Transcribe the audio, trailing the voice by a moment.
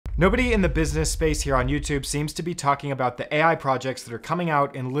Nobody in the business space here on YouTube seems to be talking about the AI projects that are coming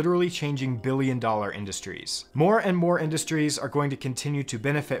out and literally changing billion-dollar industries. More and more industries are going to continue to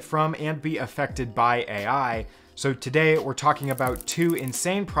benefit from and be affected by AI. So today we're talking about two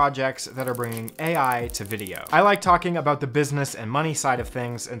insane projects that are bringing AI to video. I like talking about the business and money side of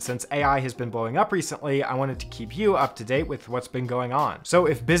things, and since AI has been blowing up recently, I wanted to keep you up to date with what's been going on. So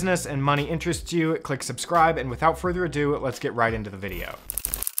if business and money interests you, click subscribe, and without further ado, let's get right into the video.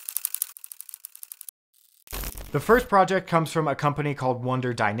 The first project comes from a company called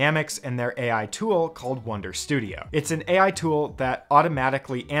Wonder Dynamics and their AI tool called Wonder Studio. It's an AI tool that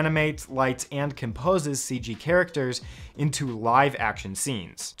automatically animates, lights, and composes CG characters into live action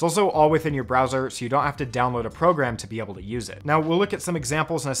scenes. It's also all within your browser, so you don't have to download a program to be able to use it. Now, we'll look at some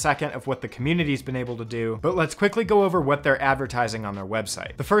examples in a second of what the community's been able to do, but let's quickly go over what they're advertising on their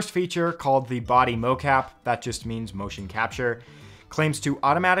website. The first feature, called the Body Mocap, that just means motion capture, claims to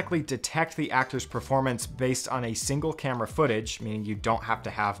automatically detect the actor's performance based on a single camera footage, meaning you don't have to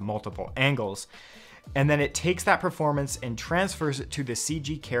have multiple angles. And then it takes that performance and transfers it to the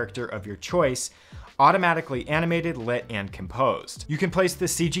CG character of your choice, automatically animated, lit, and composed. You can place the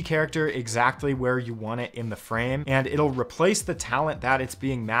CG character exactly where you want it in the frame, and it'll replace the talent that it's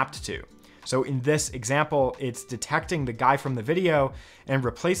being mapped to. So in this example, it's detecting the guy from the video and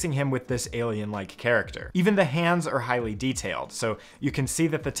replacing him with this alien-like character. Even the hands are highly detailed, so you can see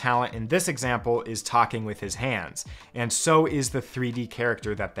that the talent in this example is talking with his hands, and so is the 3D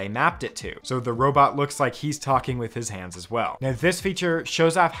character that they mapped it to. So the robot looks like he's talking with his hands as well. Now, this feature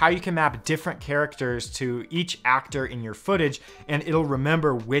shows off how you can map different characters to each actor in your footage, and it'll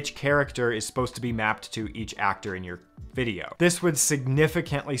remember which character is supposed to be mapped to each actor in your video. This would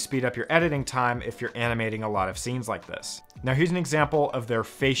significantly speed up your editing time if you're animating a lot of scenes like this. Now, here's an example of their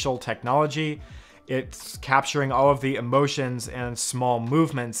facial technology. It's capturing all of the emotions and small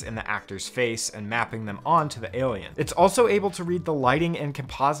movements in the actor's face and mapping them onto the alien. It's also able to read the lighting and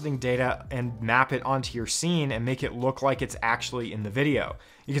compositing data and map it onto your scene and make it look like it's actually in the video.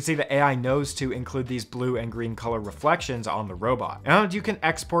 You can see the AI knows to include these blue and green color reflections on the robot. And you can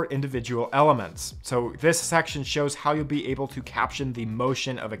export individual elements. So this section shows how you'll be able to caption the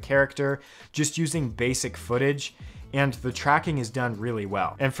motion of a character just using basic footage, and the tracking is done really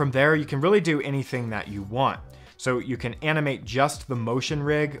well. And from there, you can really do anything that you want. So you can animate just the motion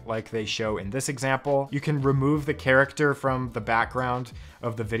rig like they show in this example. You can remove the character from the background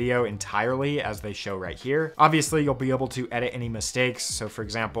of the video entirely as they show right here. Obviously, you'll be able to edit any mistakes. So for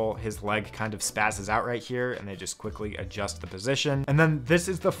example, his leg kind of spazzes out right here and they just quickly adjust the position. And then this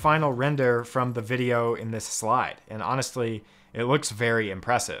is the final render from the video in this slide. And honestly, it looks very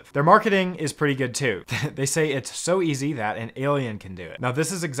impressive. Their marketing is pretty good too. They say it's so easy that an alien can do it. Now,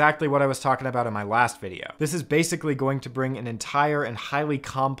 this is exactly what I was talking about in my last video. This is basically going to bring an entire and highly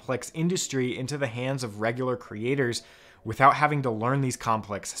complex industry into the hands of regular creators without having to learn these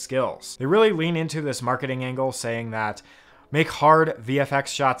complex skills. They really lean into this marketing angle, saying that make hard VFX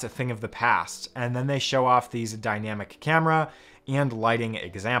shots a thing of the past, and then they show off these dynamic camera and lighting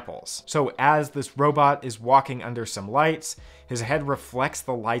examples. So as this robot is walking under some lights, his head reflects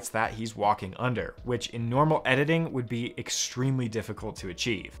the lights that he's walking under, which in normal editing would be extremely difficult to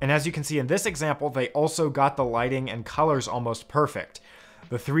achieve. And as you can see in this example, they also got the lighting and colors almost perfect.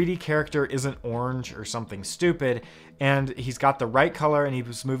 The 3D character isn't orange or something stupid, and he's got the right color and he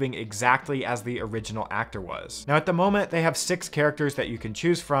was moving exactly as the original actor was. Now, at the moment, they have 6 characters that you can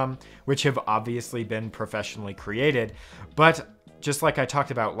choose from, which have obviously been professionally created, but just like I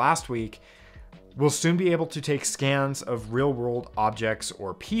talked about last week, we'll soon be able to take scans of real-world objects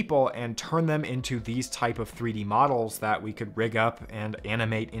or people and turn them into these type of 3D models that we could rig up and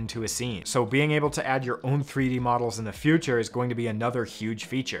animate into a scene. So being able to add your own 3D models in the future is going to be another huge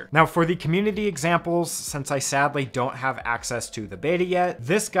feature. Now, for the community examples, since I sadly don't have access to the beta yet,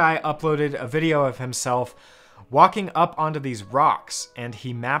 this guy uploaded a video of himself walking up onto these rocks, and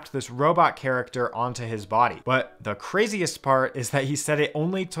he mapped this robot character onto his body. But the craziest part is that he said it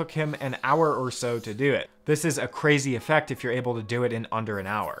only took him an hour or so to do it. This is a crazy effect if you're able to do it in under an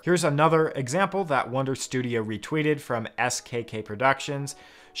hour. Here's another example that Wonder Studio retweeted from SKK Productions,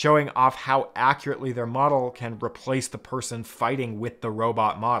 showing off how accurately their model can replace the person fighting with the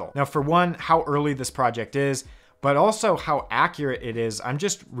robot model. Now, for one, how early this project is, but also how accurate it is, I'm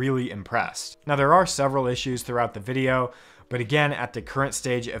just really impressed. Now, there are several issues throughout the video, but again, at the current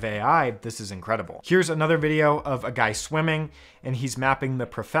stage of AI, this is incredible. Here's another video of a guy swimming, and he's mapping the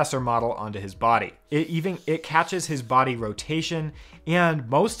professor model onto his body. It catches his body rotation, and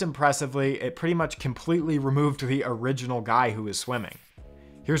most impressively, it pretty much completely removed the original guy who was swimming.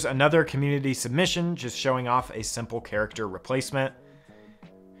 Here's another community submission just showing off a simple character replacement.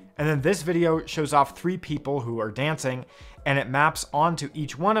 And then this video shows off 3 people who are dancing, and it maps onto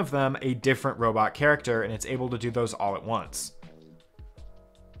each one of them a different robot character, and it's able to do those all at once.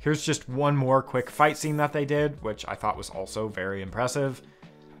 Here's just one more quick fight scene that they did, which I thought was also very impressive.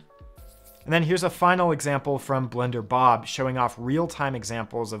 And then here's a final example from Blender Bob, showing off real-time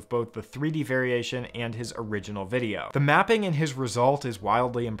examples of both the 3D variation and his original video. The mapping in his result is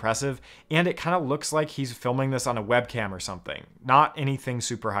wildly impressive, and it kind of looks like he's filming this on a webcam or something, not anything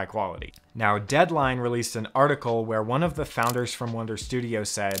super high quality. Now, Deadline released an article where one of the founders from Wonder Studio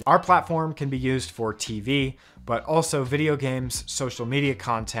said, "Our platform can be used for TV, but also video games, social media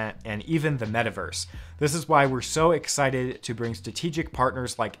content, and even the metaverse. This is why we're so excited to bring strategic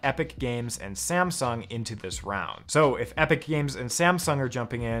partners like Epic Games and Samsung into this round." So if Epic Games and Samsung are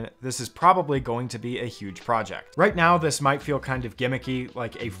jumping in, this is probably going to be a huge project. Right now, this might feel kind of gimmicky,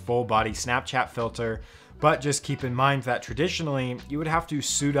 like a full body Snapchat filter, but just keep in mind that traditionally, you would have to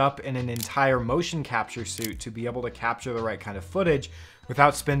suit up in an entire motion capture suit to be able to capture the right kind of footage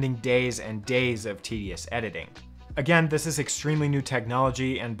without spending days and days of tedious editing. Again, this is extremely new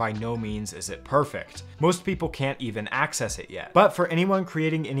technology, and by no means is it perfect. Most people can't even access it yet. But for anyone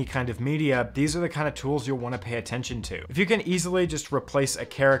creating any kind of media, these are the kind of tools you'll want to pay attention to. If you can easily just replace a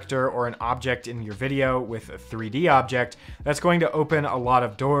character or an object in your video with a 3D object, that's going to open a lot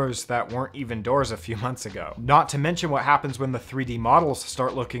of doors that weren't even doors a few months ago. Not to mention what happens when the 3D models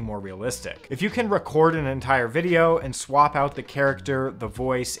start looking more realistic. If you can record an entire video and swap out the character, the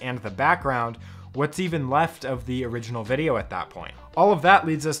voice, and the background, what's even left of the original video at that point? All of that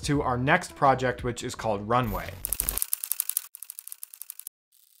leads us to our next project, which is called Runway.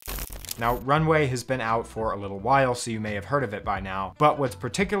 Now, Runway has been out for a little while, so you may have heard of it by now, but what's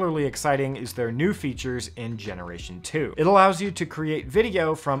particularly exciting is their new features in Generation 2. It allows you to create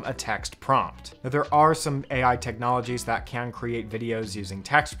video from a text prompt. Now, there are some AI technologies that can create videos using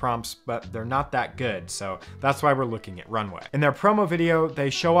text prompts, but they're not that good, so that's why we're looking at Runway. In their promo video,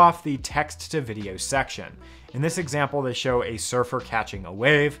 they show off the text-to-video section. In this example, they show a surfer catching a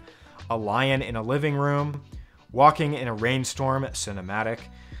wave, a lion in a living room, walking in a rainstorm cinematic,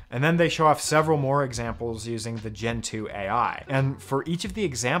 and then they show off several more examples using the Gen 2 AI. And for each of the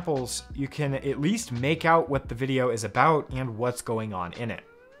examples, you can at least make out what the video is about and what's going on in it.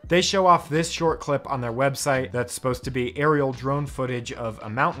 They show off this short clip on their website that's supposed to be aerial drone footage of a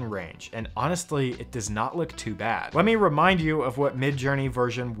mountain range, and honestly, it does not look too bad. Let me remind you of what Midjourney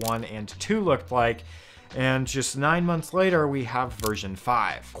version 1 and 2 looked like, and just 9 months later, we have version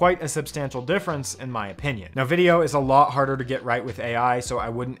 5. Quite a substantial difference, in my opinion. Now, video is a lot harder to get right with AI, so I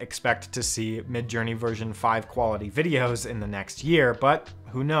wouldn't expect to see Midjourney version 5 quality videos in the next year, but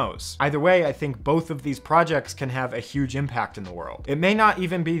who knows? Either way, I think both of these projects can have a huge impact in the world. It may not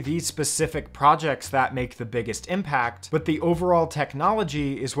even be these specific projects that make the biggest impact, but the overall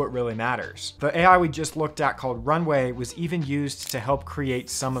technology is what really matters. The AI we just looked at called Runway was even used to help create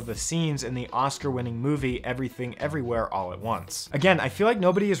some of the scenes in the Oscar-winning movie Everything Everywhere All at Once. Again, I feel like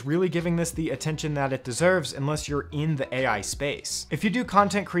nobody is really giving this the attention that it deserves unless you're in the AI space. If you do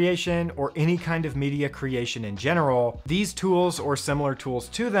content creation or any kind of media creation in general, these tools or similar tools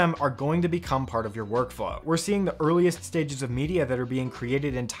to them are going to become part of your workflow. We're seeing the earliest stages of media that are being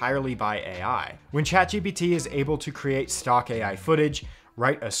created entirely by AI. When ChatGPT is able to create stock AI footage,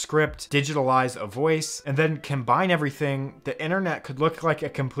 write a script, digitalize a voice, and then combine everything, the internet could look like a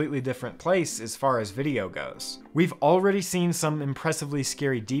completely different place as far as video goes. We've already seen some impressively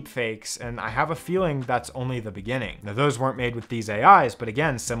scary deepfakes, and I have a feeling that's only the beginning. Now, those weren't made with these AIs, but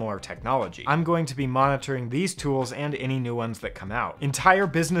again, similar technology. I'm going to be monitoring these tools and any new ones that come out. Entire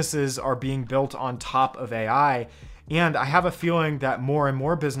businesses are being built on top of AI, and I have a feeling that more and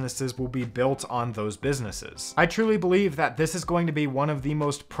more businesses will be built on those businesses. I truly believe that this is going to be one of the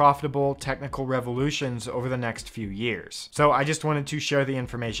most profitable technical revolutions over the next few years. So I just wanted to share the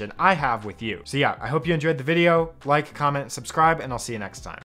information I have with you. So yeah, I hope you enjoyed the video. Like, comment, subscribe, and I'll see you next time.